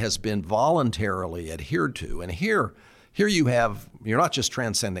rule that has been voluntarily adhered to. And here you're not just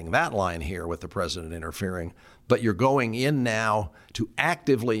transcending that line here with the president interfering, but you're going in now to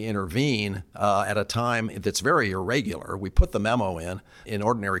actively intervene at a time that's very irregular. We put the memo in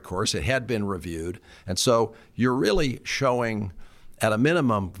ordinary course. It had been reviewed. And so you're really showing, at a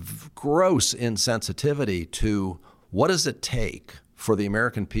minimum, gross insensitivity to what does it take for the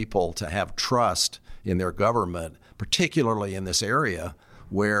American people to have trust in their government, particularly in this area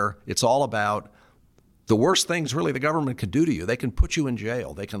where it's all about the worst things really the government can do to you. They can put you in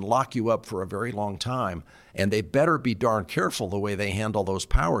jail. They can lock you up for a very long time. And they better be darn careful the way they handle those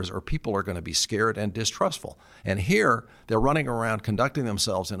powers, or people are going to be scared and distrustful. And here they're running around conducting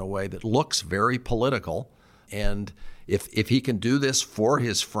themselves in a way that looks very political. And if he can do this for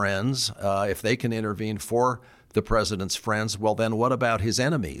his friends, if they can intervene for the president's friends, well, then what about his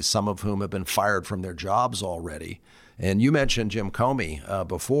enemies, some of whom have been fired from their jobs already? And you mentioned Jim Comey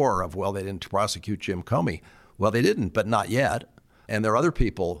before they didn't prosecute Jim Comey. Well, they didn't, but not yet. And there are other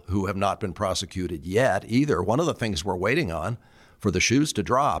people who have not been prosecuted yet either. One of the things we're waiting on for the shoes to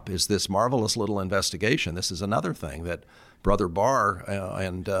drop is this marvelous little investigation. This is another thing that Brother Barr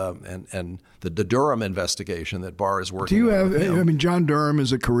and the Durham investigation that Barr is working on. John Durham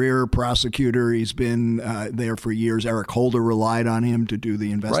is a career prosecutor. He's been there for years. Eric Holder relied on him to do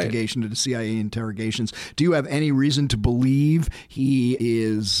the investigation, to the CIA interrogations. Do you have any reason to believe he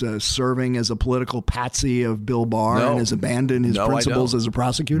is serving as a political patsy of Bill Barr and has abandoned his principles as a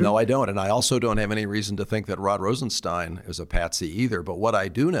prosecutor? No, I don't. And I also don't have any reason to think that Rod Rosenstein is a patsy either. But what I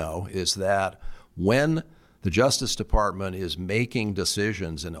do know is that when the Justice Department is making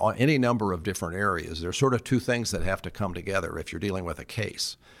decisions in any number of different areas, there's sort of two things that have to come together if you're dealing with a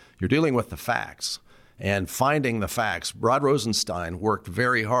case. You're dealing with the facts and finding the facts. Rod Rosenstein worked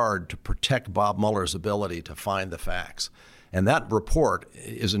very hard to protect Bob Mueller's ability to find the facts. And that report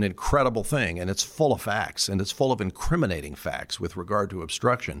is an incredible thing, and it's full of facts, and it's full of incriminating facts with regard to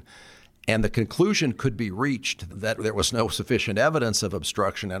obstruction. And the conclusion could be reached that there was no sufficient evidence of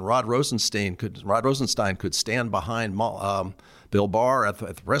obstruction, and Rod Rosenstein could stand behind Bill Barr at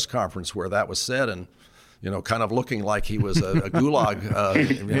the press conference where that was said, and kind of looking like he was a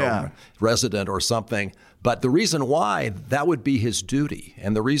gulag resident or something. But the reason why that would be his duty,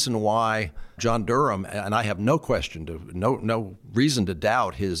 and the reason why John Durham, and I have no reason to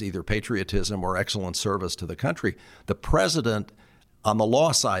doubt his either patriotism or excellent service to the country, the president. On the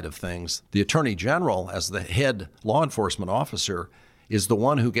law side of things, the Attorney General, as the head law enforcement officer, is the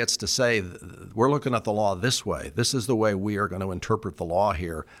one who gets to say, we're looking at the law this way. This is the way we are going to interpret the law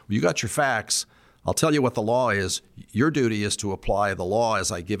here. You got your facts. I'll tell you what the law is. Your duty is to apply the law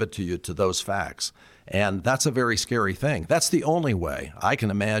as I give it to you to those facts. And that's a very scary thing. That's the only way I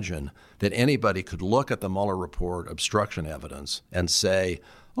can imagine that anybody could look at the Mueller report obstruction evidence and say,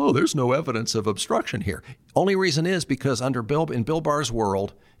 oh, there's no evidence of obstruction here. Only reason is because in Bill Barr's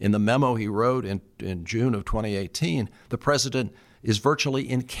world, in the memo he wrote in June of 2018, the president is virtually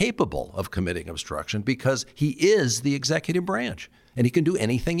incapable of committing obstruction because he is the executive branch and he can do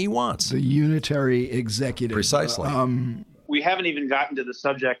anything he wants. The unitary executive. Precisely. We haven't even gotten to the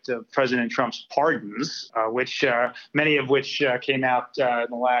subject of President Trump's pardons, many of which came out in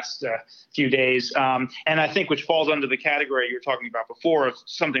the last few days. And I think which falls under the category you were talking about before of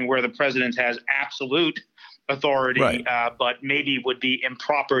something where the president has absolute authority, right. But maybe would be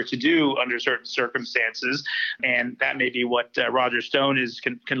improper to do under certain circumstances. And that may be what Roger Stone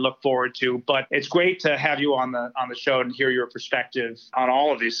can look forward to. But it's great to have you on the show and hear your perspective on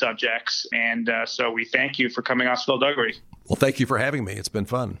all of these subjects. And so we thank you for coming on Skullduggery. Well, thank you for having me. It's been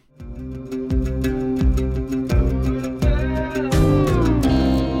fun.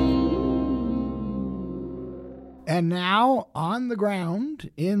 And now, on the ground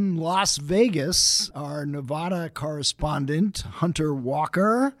in Las Vegas, our Nevada correspondent, Hunter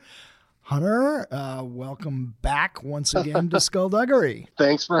Walker. Hunter, welcome back once again to Skullduggery.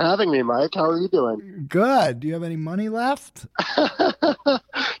 Thanks for having me, Mike. How are you doing? Good. Do you have any money left? I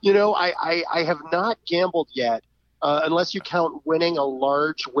have not gambled yet, unless you count winning a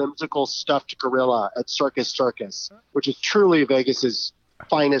large, whimsical stuffed gorilla at Circus Circus, which is truly Vegas's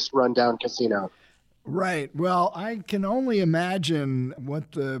finest rundown casino. Right. Well, I can only imagine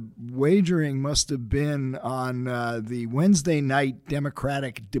what the wagering must have been on the Wednesday night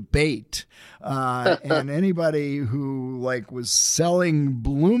Democratic debate. And anybody who was selling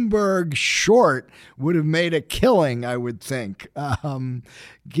Bloomberg short would have made a killing, I would think.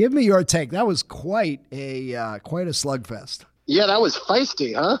 Give me your take. That was quite a slugfest. Yeah, that was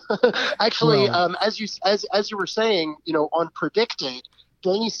feisty, huh? Actually, as you were saying, on Predicted,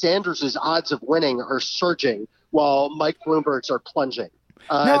 Bernie Sanders' odds of winning are surging while Mike Bloomberg's are plunging.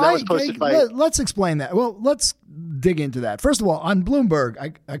 And that was posted by... Let's explain that. Well, let's dig into that. First of all, on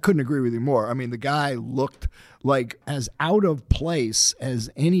Bloomberg, I couldn't agree with you more. I mean, the guy looked like as out of place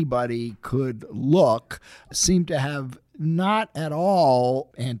as anybody could look, seemed to have not at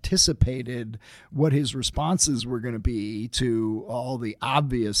all anticipated what his responses were going to be to all the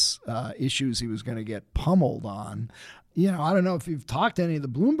obvious issues he was going to get pummeled on. I don't know if you've talked to any of the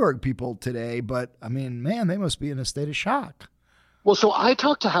Bloomberg people today, but I mean, man, they must be in a state of shock. Well, so I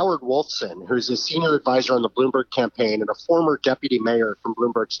talked to Howard Wolfson, who's a senior advisor on the Bloomberg campaign and a former deputy mayor from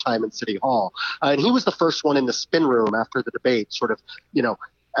Bloomberg's time in City Hall. And he was the first one in the spin room after the debate, sort of,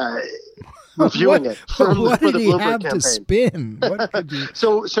 reviewing it for the Bloomberg campaign. To spin? What could you...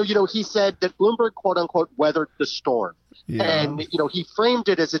 So he said that Bloomberg, quote unquote, weathered the storm. Yeah. And, he framed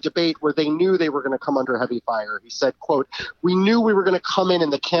it as a debate where they knew they were going to come under heavy fire. He said, quote, "We knew we were going to come in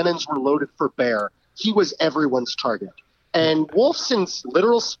and the cannons were loaded for bear. He was everyone's target." And Wolfson's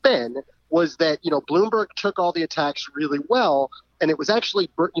literal spin was that, Bloomberg took all the attacks really well. And it was actually,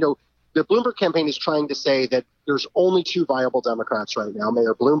 the Bloomberg campaign is trying to say that there's only two viable Democrats right now,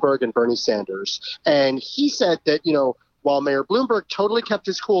 Mayor Bloomberg and Bernie Sanders. And he said that, while Mayor Bloomberg totally kept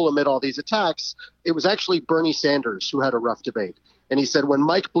his cool amid all these attacks, it was actually Bernie Sanders who had a rough debate. And he said when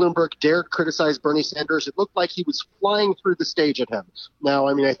Mike Bloomberg dared criticize Bernie Sanders, it looked like he was flying through the stage at him. Now,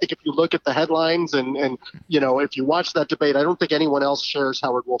 I mean, I think if you look at the headlines and if you watch that debate, I don't think anyone else shares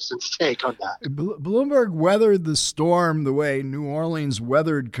Howard Wolfson's take on that. Bloomberg weathered the storm the way New Orleans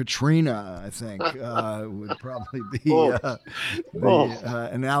weathered Katrina, I think, would probably be the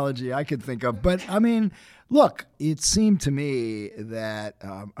analogy I could think of. But, I mean, look, it seemed to me that,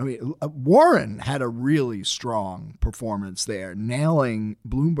 Warren had a really strong performance there, nailing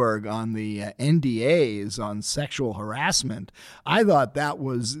Bloomberg on the NDAs on sexual harassment. I thought that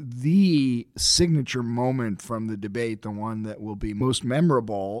was the signature moment from the debate, the one that will be most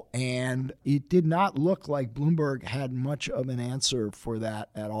memorable. And it did not look like Bloomberg had much of an answer for that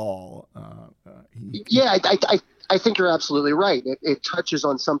at all. I think you're absolutely right. It touches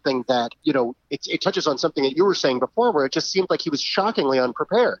on something that, it touches on something that you were saying before, where it just seemed like he was shockingly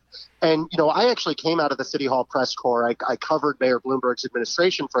unprepared. And, I actually came out of the City Hall press corps. I covered Mayor Bloomberg's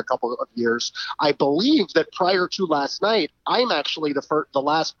administration for a couple of years. I believe that prior to last night, I'm actually the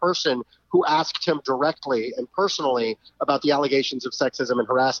last person who asked him directly and personally about the allegations of sexism and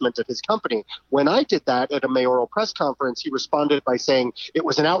harassment at his company. When I did that at a mayoral press conference, he responded by saying it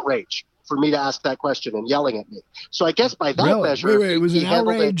was an outrage for me to ask that question and yelling at me. So I guess by that measure... Wait, it was an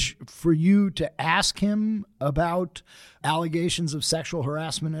outrage for you to ask him about allegations of sexual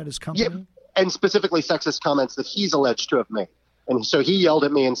harassment at his company? and specifically sexist comments that he's alleged to have made. And so he yelled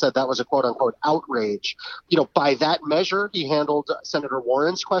at me and said that was a quote unquote outrage. By that measure, he handled Senator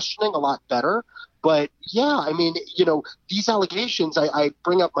Warren's questioning a lot better. But yeah, I mean, these allegations, I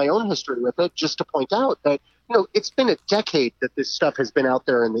bring up my own history with it just to point out that, it's been a decade that this stuff has been out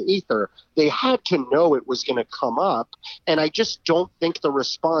there in the ether. They had to know it was going to come up. And I just don't think the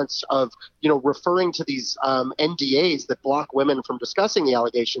response of, referring to these NDAs that block women from discussing the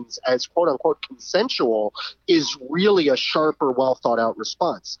allegations as quote unquote consensual is really a sharp or well thought out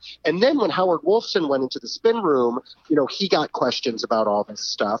response. And then when Howard Wolfson went into the spin room, he got questions about all this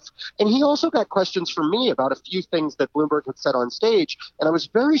stuff. And he also got questions from me about a few things that Bloomberg had said on stage. And I was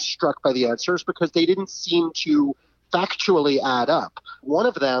very struck by the answers because they didn't seem to factually add up. One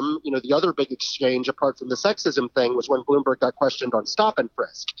of them, the other big exchange apart from the sexism thing was when Bloomberg got questioned on stop and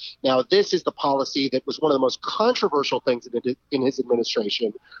frisk. Now, this is the policy that was one of the most controversial things in his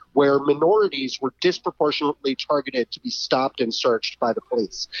administration, where minorities were disproportionately targeted to be stopped and searched by the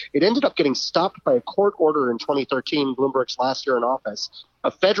police. It ended up getting stopped by a court order in 2013, Bloomberg's last year in office. A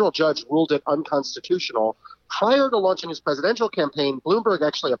federal judge ruled it unconstitutional. Prior to launching his presidential campaign, Bloomberg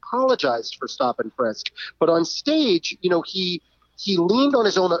actually apologized for stop and frisk. But on stage, he leaned on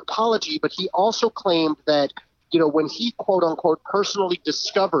his own apology, but he also claimed that, when he, quote unquote, personally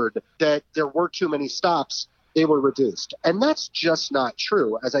discovered that there were too many stops, they were reduced. And that's just not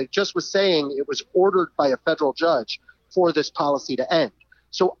true. As I just was saying, it was ordered by a federal judge for this policy to end.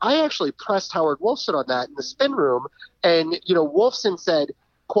 So I actually pressed Howard Wolfson on that in the spin room. And, Wolfson said,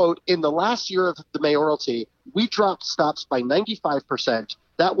 quote, in the last year of the mayoralty, we dropped stops by 95%.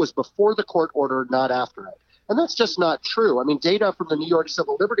 That was before the court order, not after it. And that's just not true. I mean, data from the New York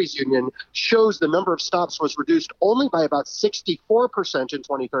Civil Liberties Union shows the number of stops was reduced only by about 64% in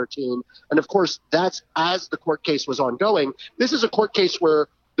 2013. And of course, that's as the court case was ongoing. This is a court case where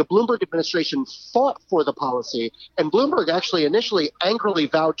the Bloomberg administration fought for the policy, and Bloomberg actually initially angrily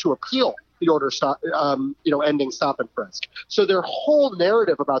vowed to appeal the order ending stop and frisk. So their whole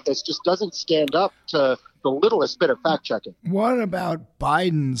narrative about this just doesn't stand up to the littlest bit of fact checking. What about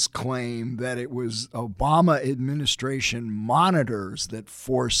Biden's claim that it was Obama administration monitors that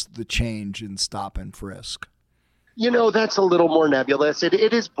forced the change in stop and frisk? That's a little more nebulous. It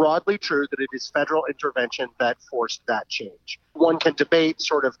is broadly true that it is federal intervention that forced that change. One can debate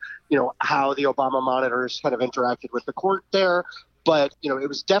sort of, how the Obama monitors kind of interacted with the court there. But, it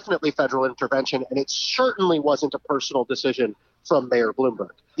was definitely federal intervention, and it certainly wasn't a personal decision from Mayor Bloomberg.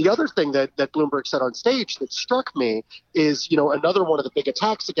 The other thing that Bloomberg said on stage that struck me is, another one of the big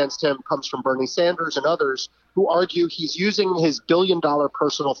attacks against him comes from Bernie Sanders and others who argue he's using his billion-dollar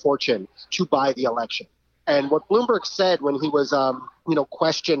personal fortune to buy the election. And what Bloomberg said when he was,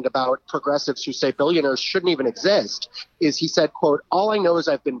 questioned about progressives who say billionaires shouldn't even exist is he said, quote, all I know is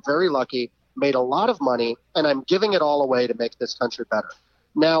I've been very lucky, made a lot of money, and I'm giving it all away to make this country better.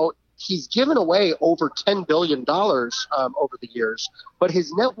 Now, he's given away over $10 billion over the years, but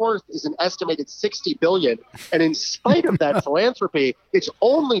his net worth is an estimated $60 billion. And in spite of that philanthropy, it's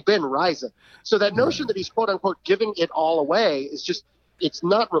only been rising. So that notion that he's, quote unquote, giving it all away is just, it's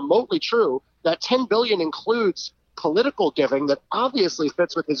not remotely true. That $10 billion includes political giving that obviously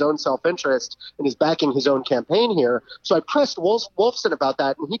fits with his own self-interest and is backing his own campaign here. So I pressed Wolfson about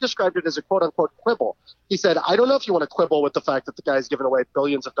that, and he described it as a quote-unquote quibble. He said, I don't know if you want to quibble with the fact that the guy's giving away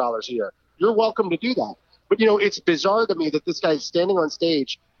billions of dollars a year. You're welcome to do that. But, it's bizarre to me that this guy's standing on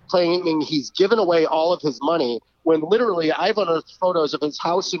stage claiming he's given away all of his money when literally I've unearthed photos of his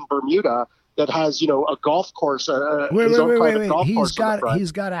house in Bermuda that has, a golf course, his own private golf course.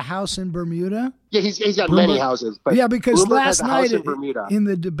 He's got a house in Bermuda? Yeah, he's got many houses. But yeah, because Bloomberg last night in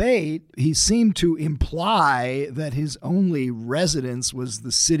the debate, he seemed to imply that his only residence was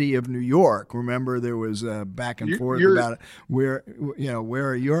the city of New York. Remember, there was back and forth about where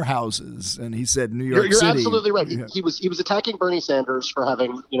are your houses? And he said New York City. You're absolutely right. He was attacking Bernie Sanders for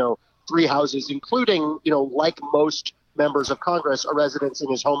having, 3 houses, including, like most members of Congress, a residence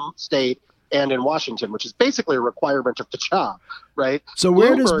in his home state and in Washington, which is basically a requirement of the job, right? So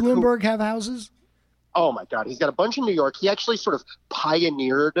where does Bloomberg have houses? Oh, my God. He's got a bunch in New York. He actually sort of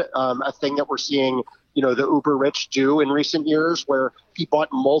pioneered a thing that we're seeing, the uber rich do in recent years, where he bought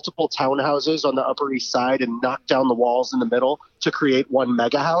multiple townhouses on the Upper East Side and knocked down the walls in the middle to create one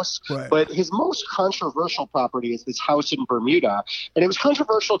mega house. Right. But his most controversial property is this house in Bermuda. And it was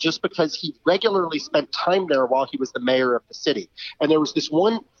controversial just because he regularly spent time there while he was the mayor of the city. And there was this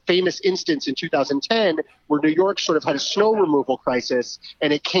one famous instance in 2010 where New York sort of had a snow removal crisis.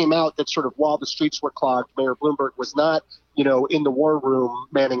 And it came out that sort of while the streets were clogged, Mayor Bloomberg was not in the war room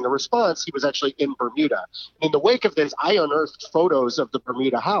manning the response. He was actually in Bermuda. In the wake of this, I unearthed photos of the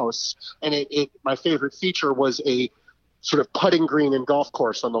Bermuda house, and my favorite feature was a sort of putting green and golf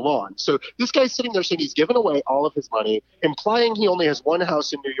course on the lawn. So this guy's sitting there saying he's given away all of his money, implying he only has one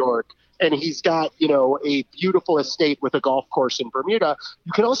house in New York, and he's got, a beautiful estate with a golf course in Bermuda.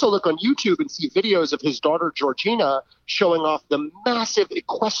 You can also look on YouTube and see videos of his daughter Georgina showing off the massive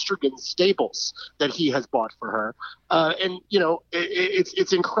equestrian stables that he has bought for her.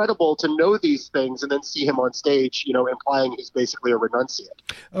 It's incredible to know these things and then see him on stage, implying he's basically a renunciate.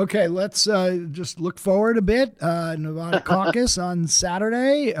 Okay, let's just look forward a bit. Nevada caucus on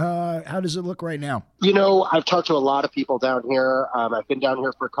Saturday. How does it look right now? I've talked to a lot of people down here. I've been down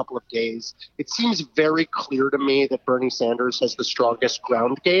here for a couple of days. It seems very clear to me that Bernie Sanders has the strongest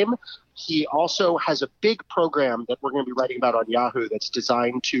ground game. He also has a big program that we're going to be writing about on Yahoo that's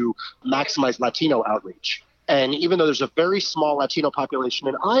designed to maximize Latino outreach. And even though there's a very small Latino population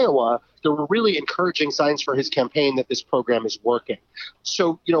in Iowa, there were really encouraging signs for his campaign that this program is working.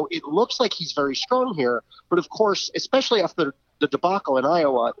 So, it looks like he's very strong here. But of course, especially after the debacle in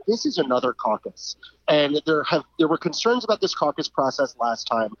Iowa, this is another caucus. And there were concerns about this caucus process last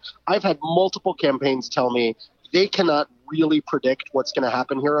time. I've had multiple campaigns tell me they cannot really predict what's going to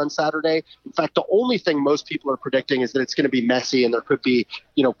happen here on Saturday. In fact, the only thing most people are predicting is that it's going to be messy and there could be,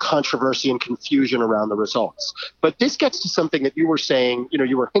 controversy and confusion around the results. But this gets to something that you were saying,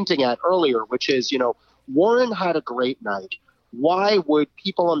 you were hinting at earlier, which is, Warren had a great night. Why would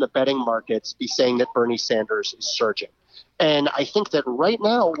people on the betting markets be saying that Bernie Sanders is surging? And I think that right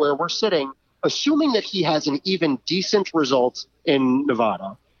now where we're sitting, assuming that he has an even decent result in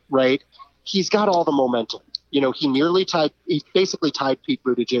Nevada, right, he's got all the momentum. He basically tied Pete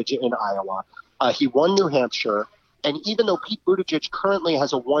Buttigieg in Iowa. He won New Hampshire. And even though Pete Buttigieg currently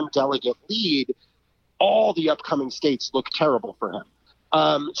has a 1-delegate lead, all the upcoming states look terrible for him.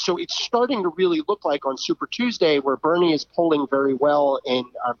 So it's starting to really look like on Super Tuesday, where Bernie is polling very well in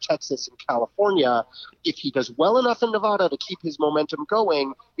Texas and California, if he does well enough in Nevada to keep his momentum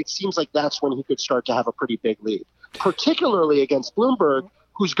going, it seems like that's when he could start to have a pretty big lead, particularly against Bloomberg,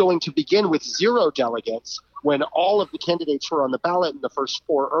 who's going to begin with 0 delegates when all of the candidates who are on the ballot in the first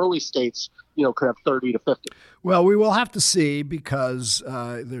 4 early states, could have 30 to 50. Well, we will have to see because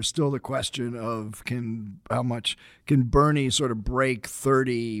there's still the question of how much can Bernie sort of break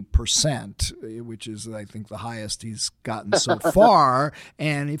 30%, which is, I think, the highest he's gotten so far.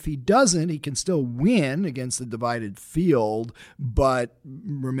 And if he doesn't, he can still win against the divided field, but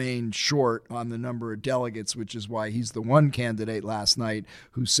remain short on the number of delegates, which is why he's the one candidate last night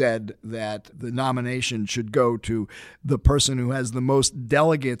who said that the nomination should go to the person who has the most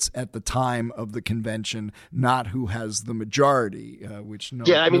delegates at the time of the convention, not who has the majority, which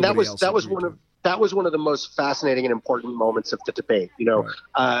that was one of the most fascinating and important moments of the debate.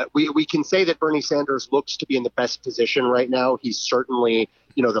 Right. We can say that Bernie Sanders looks to be in the best position right now. He's certainly,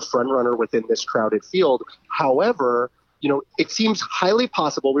 the front runner within this crowded field. However, it seems highly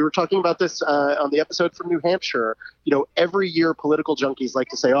possible. We were talking about this on the episode from New Hampshire. Every year political junkies like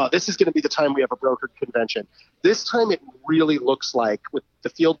to say, oh, this is going to be the time we have a brokered convention. This time it really looks like, with the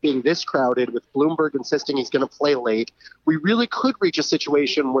field being this crowded, with Bloomberg insisting he's going to play late, we really could reach a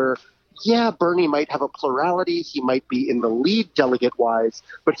situation where, yeah, Bernie might have a plurality. He might be in the lead delegate-wise,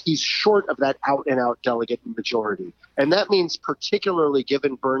 but he's short of that out-and-out delegate majority. And that means, particularly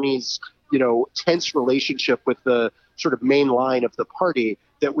given Bernie's, tense relationship with the sort of main line of the party,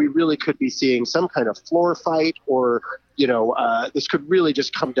 that we really could be seeing some kind of floor fight, or this could really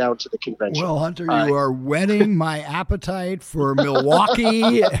just come down to the convention. Well, Hunter, you are whetting my appetite for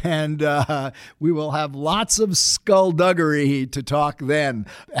Milwaukee, and we will have lots of skullduggery to talk then.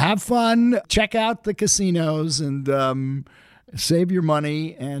 Have fun, check out the casinos, and save your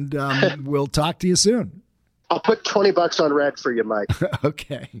money, and we'll talk to you soon. I'll put $20 on red for you, Mike.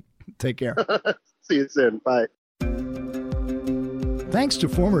 Okay. Take care. See you soon. Bye. Thanks to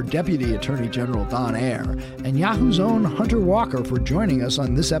former Deputy Attorney General Don Ayer and Yahoo's own Hunter Walker for joining us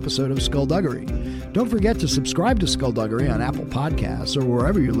on this episode of Skullduggery. Don't forget to subscribe to Skullduggery on Apple Podcasts or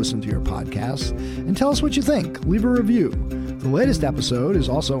wherever you listen to your podcasts, and tell us what you think. Leave a review. The latest episode is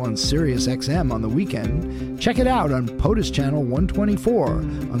also on Sirius XM on the weekend. Check it out on POTUS Channel 124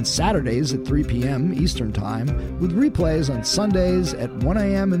 on Saturdays at 3 p.m. Eastern Time, with replays on Sundays at 1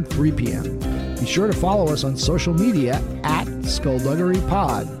 a.m. and 3 p.m. Be sure to follow us on social media at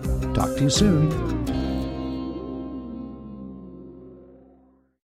SkullduggeryPod. Talk to you soon.